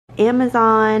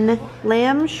Amazon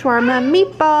lamb shawarma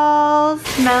meatballs.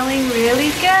 Smelling really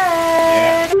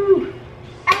good.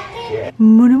 Yeah.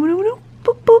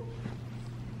 Boop, boop.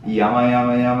 Yumma,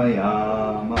 yumma, yumma,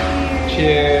 yumma.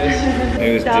 Cheers.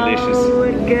 It was delicious.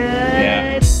 So good.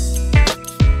 Yeah.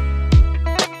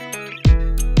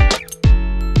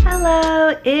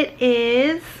 Hello, it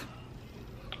is,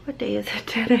 what day is it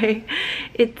today?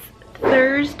 It's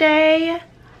Thursday.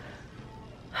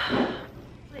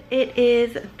 It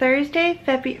is Thursday,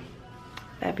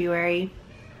 February.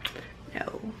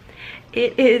 No.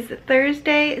 It is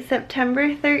Thursday,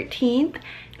 September 13th.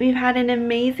 We've had an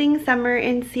amazing summer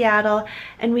in Seattle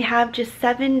and we have just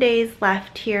 7 days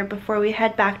left here before we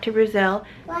head back to Brazil.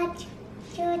 What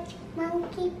should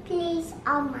monkey please,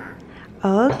 Oma?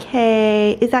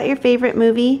 Okay. Is that your favorite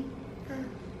movie?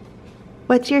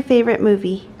 What's your favorite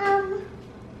movie?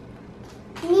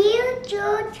 New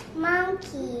George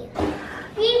Monkey.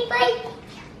 People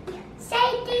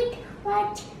excited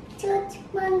what George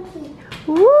Monkey.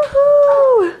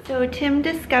 Woohoo! So Tim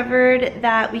discovered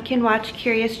that we can watch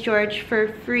Curious George for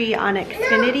free on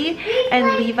Xfinity,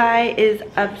 and Levi is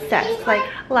obsessed. Like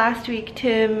last week,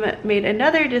 Tim made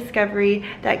another discovery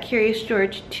that Curious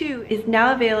George 2 is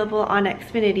now available on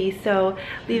Xfinity, so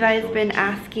Levi has been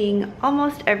asking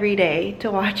almost every day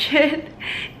to watch it.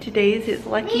 Today's his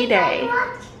lucky day.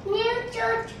 Watch New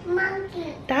George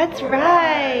Monkey. That's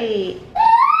right!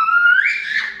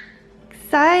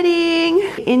 Exciting!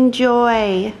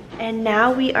 Enjoy! And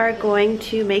now we are going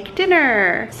to make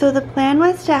dinner. So the plan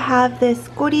was to have this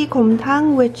꼬리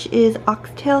곰탕, which is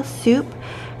oxtail soup,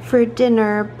 for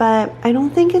dinner, but I don't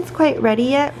think it's quite ready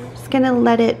yet. We're just gonna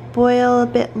let it boil a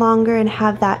bit longer and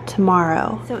have that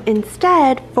tomorrow. So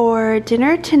instead, for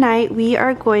dinner tonight, we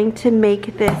are going to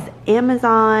make this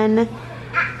Amazon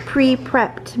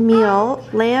pre-prepped meal,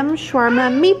 lamb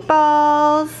shawarma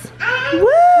meatballs.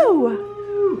 Woo!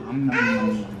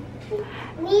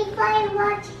 Levi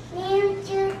watch New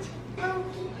George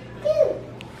Monkey too.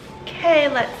 Okay,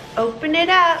 let's open it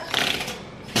up.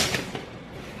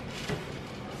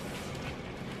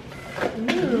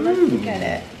 Ooh, let's look at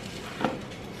it.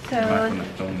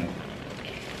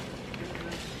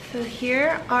 So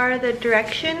here are the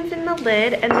directions in the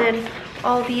lid, and then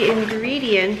all the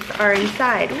ingredients are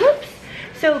inside. Whoops!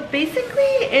 So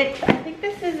basically, I think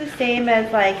this is the same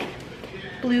as like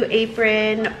Blue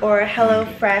Apron or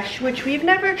HelloFresh, which we've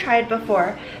never tried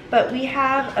before, but we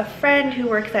have a friend who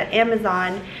works at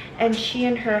Amazon and she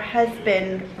and her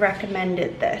husband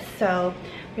recommended this, so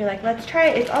we're like, let's try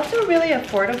it. It's also really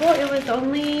affordable. It was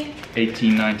only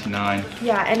 $18.99.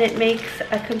 yeah, and it makes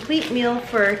a complete meal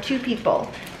for 2 people,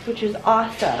 which is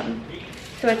awesome.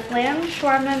 So it's lamb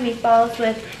shawarma meatballs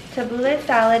with tabbouleh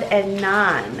salad and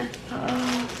naan.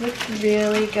 Oh, looks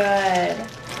really good.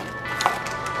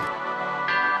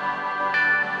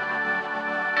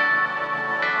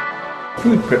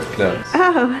 Food prep clubs.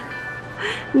 Oh,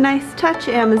 nice touch,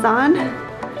 Amazon.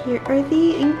 Here are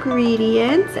the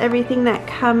ingredients, everything that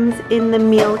comes in the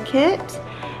meal kit,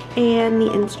 and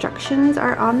the instructions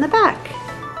are on the back.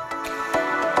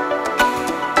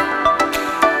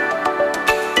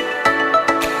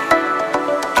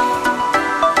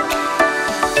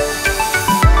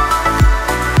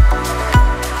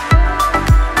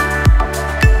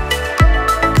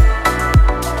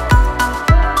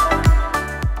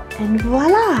 And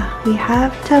voila, we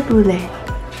have tabbouleh.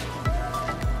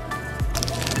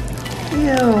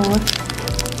 Ew.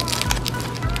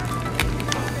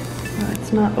 Oh,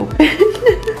 it's not open.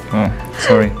 Oh,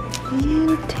 sorry.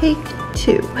 And take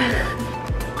 2.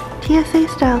 TSA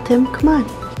style, Tim, come on.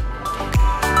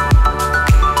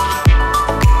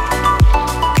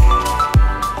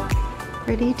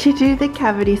 Ready to do the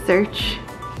cavity search.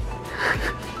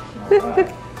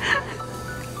 Right.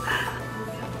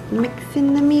 Mix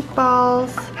in the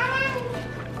meatballs.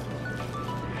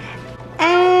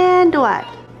 And what?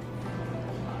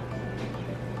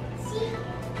 See?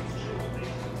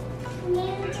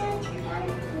 New George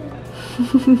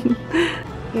Monkey.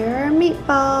 Here are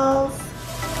meatballs.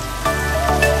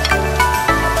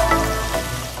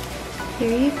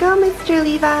 Here you go, Mr.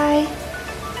 Levi.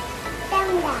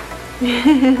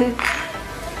 감사합니다.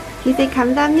 You say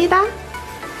감사합니다?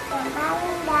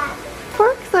 감사합니다.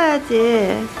 fork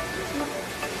써야지.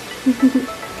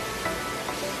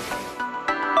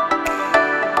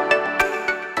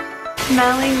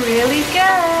 Smelling really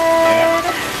good.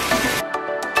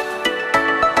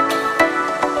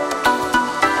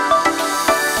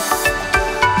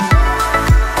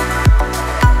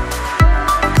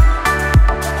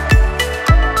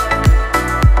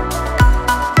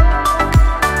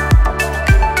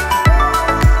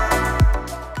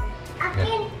 I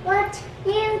can watch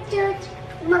New George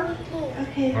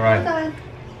Okay, All right. hold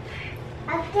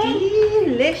on. Okay.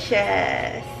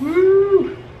 Delicious.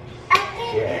 Woo.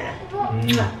 Okay. Yeah.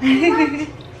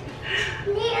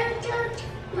 Little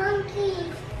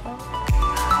monkey.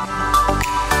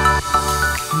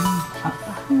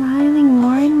 Smiling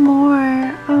more and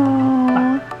more.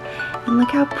 Oh. And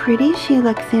look how pretty she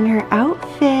looks in her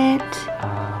outfit.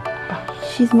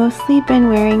 She's mostly been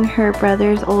wearing her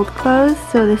brother's old clothes,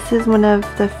 so this is one of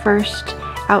the first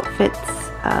outfits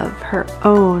of her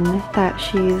own that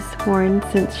she's worn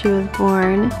since she was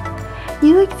born.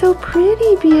 You look so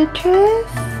pretty, Beatrice.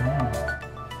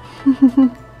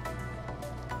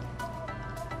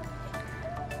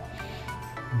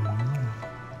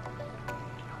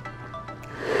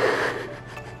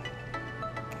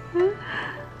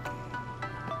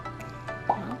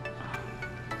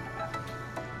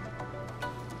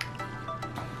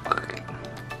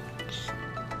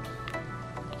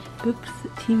 Oops, the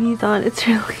TV's on. It's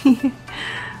really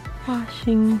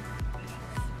washing.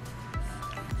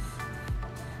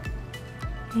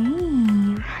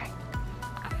 Hey.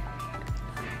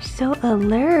 So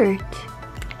alert.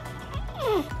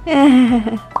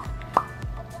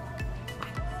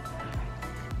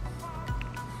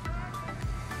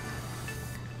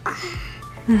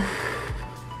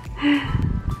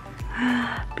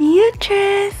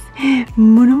 Beatrice.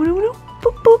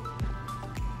 Boop, boop.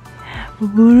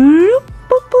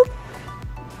 Boop, boop.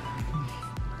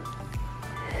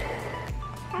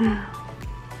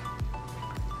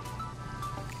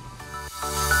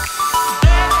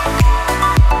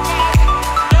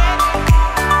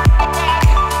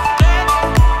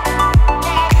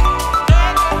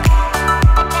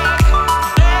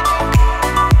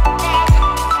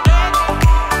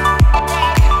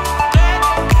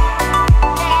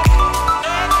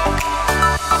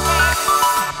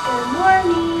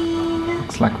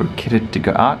 Like we're kitted to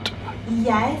go out.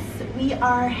 Yes, we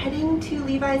are heading to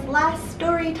Levi's last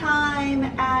story time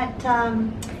at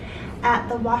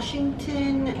the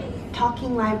Washington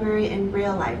Talking Library and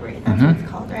Braille Library. That's what it's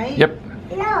called, right? Yep.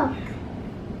 Look.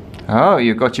 Oh,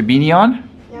 you got your beanie on?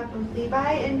 Yeah,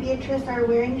 Levi and Beatrice are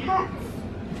wearing hats.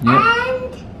 Yep.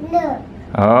 And look.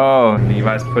 Oh,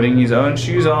 Levi's putting his own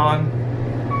shoes on.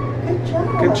 Good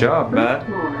job. Good job, bud.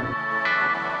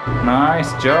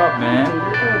 Nice job, man.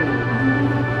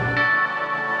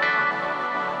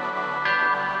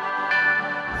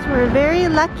 So we're very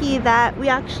lucky that we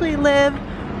actually live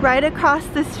right across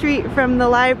the street from the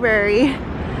library.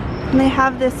 And they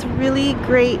have this really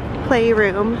great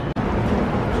playroom.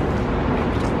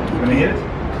 Gonna hit it?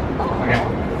 Okay.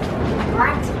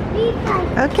 What?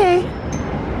 Levi. Okay.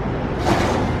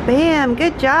 Bam,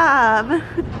 good job.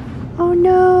 Oh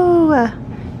no.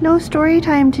 No story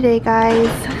time today, guys.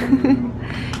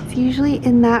 It's usually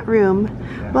in that room.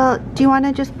 Well, do you want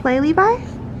to just play, Levi?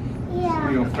 Yeah.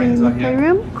 Your In friends the are here.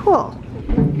 playroom? Cool.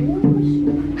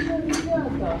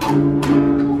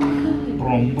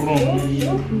 Brum,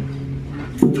 brum.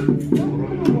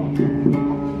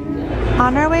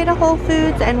 On our way to Whole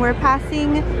Foods, and we're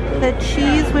passing the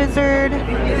Cheese Wizard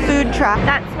food truck.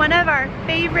 That's one of our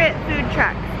favorite food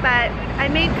trucks, but I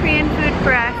made Korean food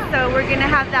for us, so we're gonna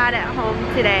have that at home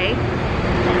today.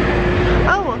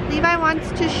 Oh, Levi wants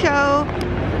to show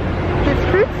his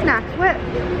fruit snacks. What,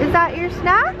 is that your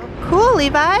snack? Cool,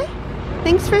 Levi.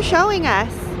 Thanks for showing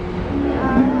us.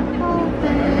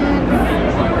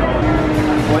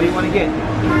 What do you want to get?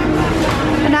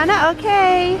 Banana,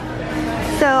 okay.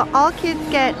 So all kids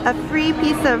get a free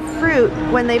piece of fruit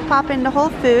when they pop into Whole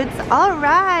Foods. All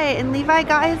right, and Levi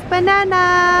got his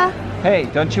banana. Hey,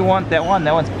 don't you want that one?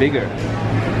 That one's bigger.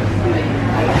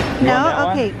 You No? want that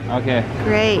Okay. one? Okay.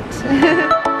 Great.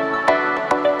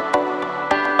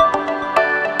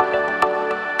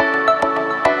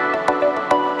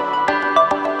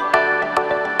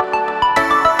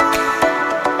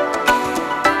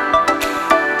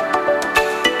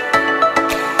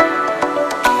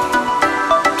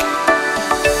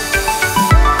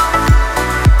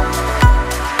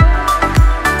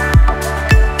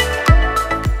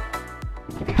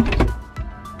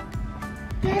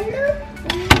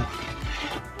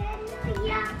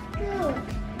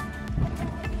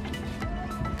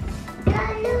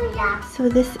 So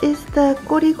this is the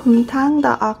꼬리곰탕,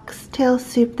 the oxtail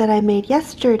soup that I made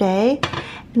yesterday.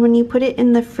 And when you put it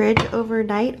in the fridge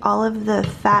overnight, all of the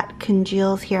fat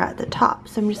congeals here at the top.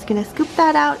 So I'm just gonna scoop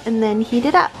that out and then heat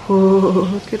it up. Oh,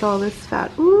 look at all this fat.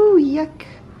 Ooh, yuck.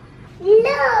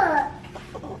 Look.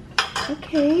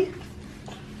 Okay.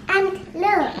 And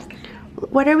look.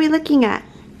 What are we looking at?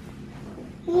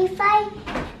 Levi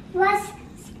was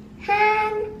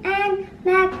ham and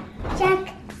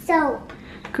magic soap.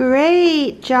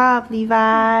 Great job,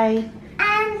 Levi. And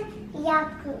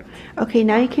Yakult. Okay,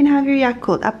 now you can have your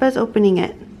Yakult. Appa's opening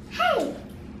it. Hey!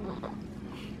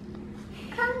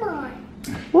 Come on.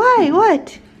 Why?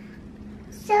 What?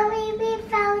 Sorry, we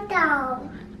fell down.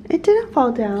 It didn't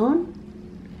fall down.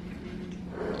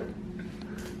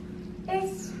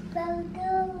 It's fell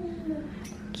down.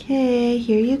 Okay,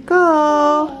 here you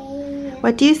go. Okay.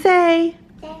 What do you say?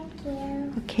 Thank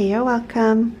you. Okay, you're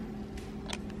welcome.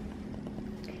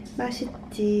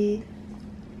 맛있지?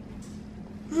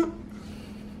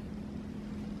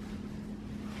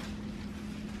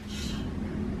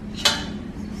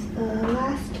 The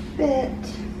last bit.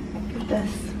 Look at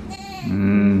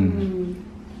this.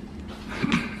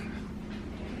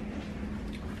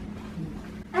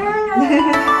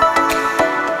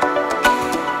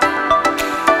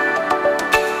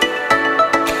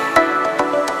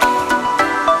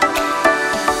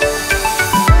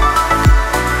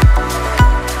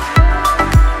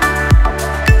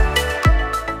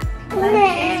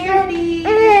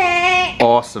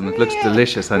 Awesome, it looks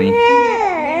delicious, honey.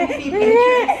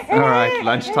 Alright,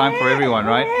 lunchtime for everyone,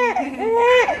 right?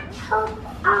 Help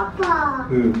Appa.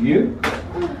 Who, you?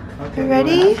 You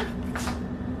ready?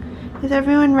 Is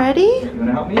everyone ready? You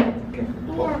wanna help me? Okay.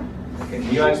 Yeah. Okay,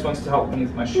 you guys wants to help me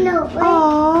with my shoe. No, wait.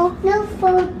 Oh, No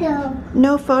photo.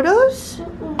 no photos?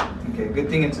 Okay, good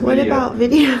thing it's a What video. about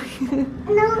video?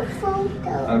 No photo.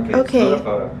 Okay, Okay. It's not a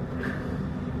photo.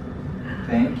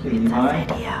 Thank you, Levi.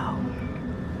 Video.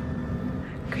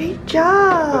 Great I'm gonna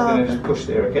job. just push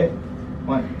there, okay?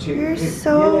 1, 2, You're 3.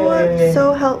 so Yay.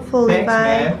 so helpful, Thanks, Levi.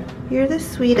 man. You're the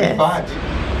sweetest. 5.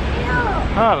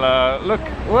 Hello, look,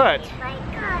 what? My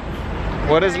God.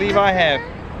 What does Levi have?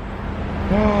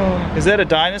 Oh, is that a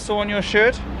dinosaur on your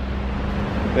shirt?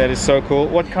 That is so cool.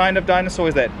 What kind of dinosaur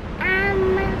is that?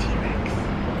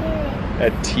 A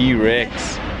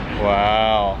T-Rex.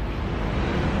 Wow.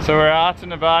 So we're out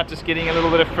and about just getting a little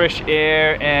bit of fresh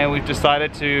air, and we've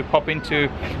decided to pop into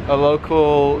a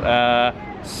local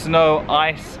snow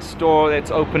ice store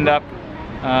that's opened up,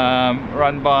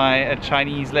 run by a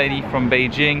Chinese lady from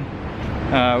Beijing.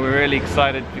 We're really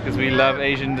excited because we love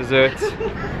Asian desserts.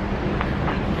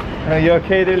 Are you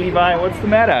okay there, Levi? What's the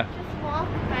matter? Walk,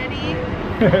 buddy.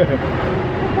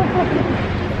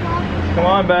 Come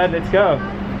on, bud, let's go.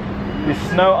 The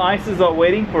snow ices are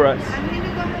waiting for us. I'm gonna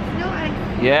go have snow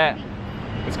ice. Yeah,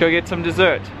 let's go get some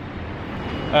dessert.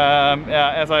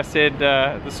 As I said,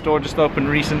 the store just opened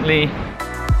recently.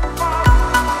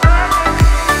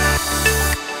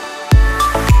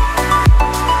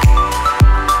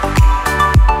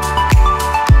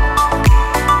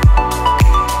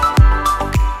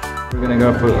 We're gonna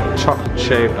go for chocolate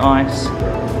shaved ice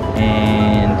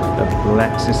and a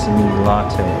black sesame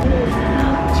latte.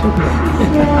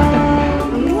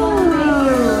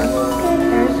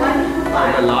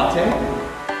 A latte?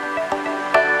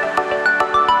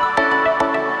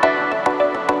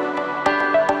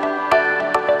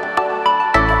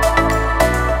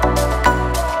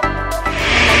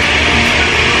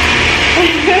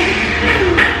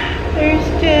 There's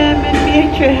Jim and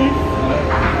Beatrice.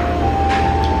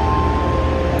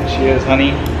 Cheers,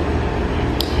 honey.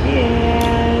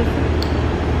 Cheers.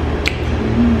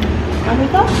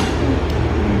 Abuelo?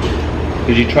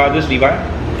 Did you try this, Levi?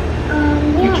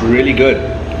 Yeah. It's really good.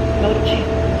 Mochi.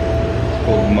 It's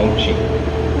called mochi.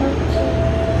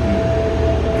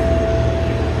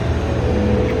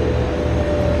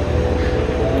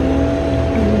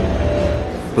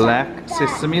 Black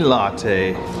sesame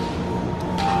latte.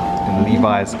 And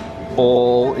Levi's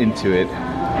all into it.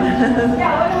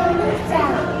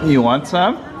 You want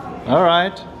some? All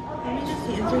right. Let me just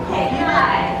see, is there coffee?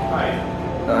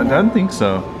 I don't think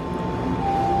so. No,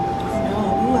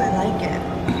 ooh, I like it.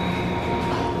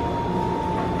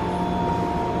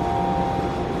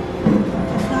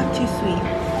 It's not too sweet.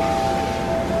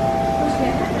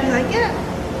 You like it?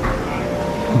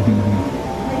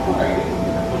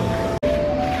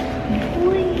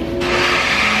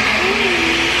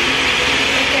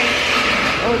 Okay.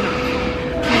 Oh no.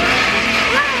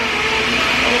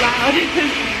 So loud.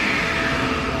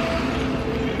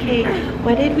 Okay,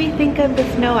 what did we think of the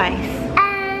snow ice?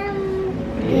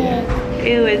 Yeah.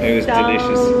 It was so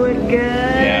delicious.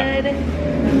 good.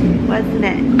 Wasn't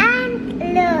it? And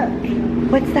look,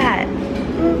 What's that?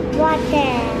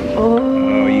 water.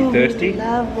 Oh, you thirsty?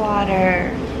 Love water.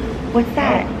 What's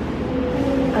that?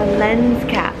 A lens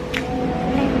cap.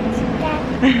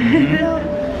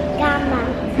 Gamma.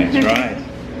 That's right.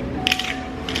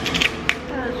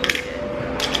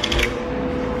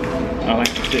 I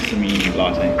like the sesame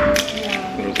latte.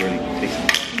 It was really tasty.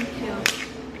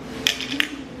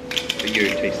 A year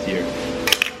tastier.